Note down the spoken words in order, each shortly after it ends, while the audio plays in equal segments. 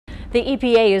The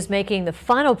EPA is making the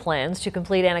final plans to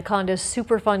complete Anaconda's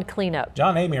Superfund cleanup.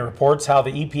 John Amy reports how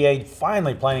the EPA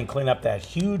finally planning to clean up that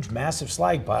huge, massive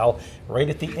slag pile right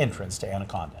at the entrance to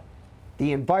Anaconda.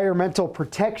 The Environmental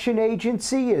Protection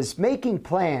Agency is making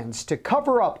plans to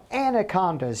cover up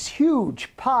Anaconda's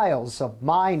huge piles of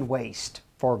mine waste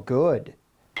for good.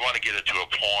 We want to get it to a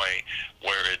point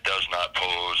where it does not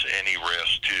pose any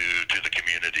risk to the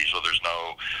community, so there's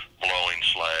no blowing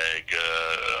slag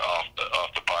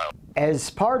off the pile. As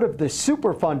part of the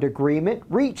Superfund agreement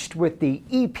reached with the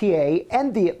EPA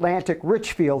and the Atlantic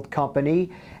Richfield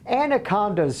Company,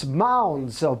 Anaconda's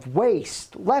mounds of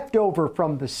waste left over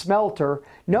from the smelter,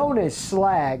 known as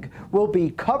slag, will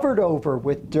be covered over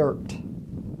with dirt.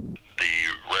 The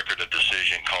record of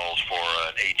decision calls for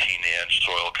an 18-inch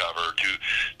soil cover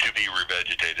to be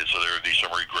revegetated, so there would be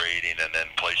some regrading and then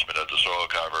placement of the soil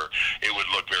cover. It would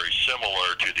look very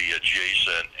similar to the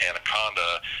adjacent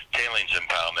Anaconda tailings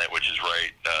impoundment, which is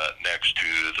right next to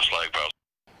the slag pile.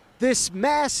 This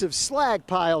massive slag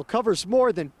pile covers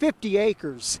more than 50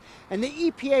 acres, and the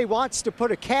EPA wants to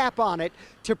put a cap on it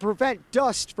to prevent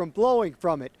dust from blowing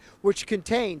from it, which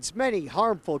contains many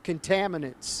harmful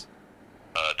contaminants.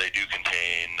 They do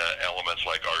contain elements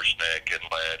like arsenic and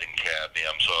lead and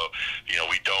cadmium, so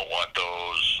we don't want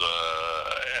those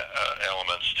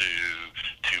elements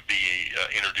to be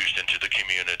introduced into the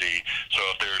community. So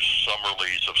if there's some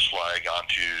release of slag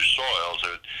onto soils,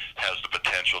 it has the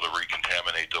potential to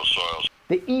recontaminate those soils.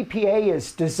 The EPA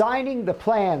is designing the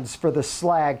plans for the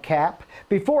slag cap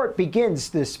before it begins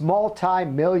this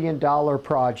multi-million-dollar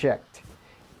project.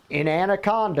 In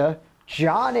Anaconda,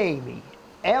 John Amy,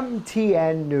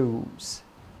 MTN News.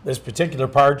 This particular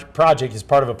project is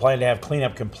part of a plan to have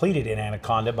cleanup completed in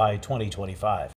Anaconda by 2025.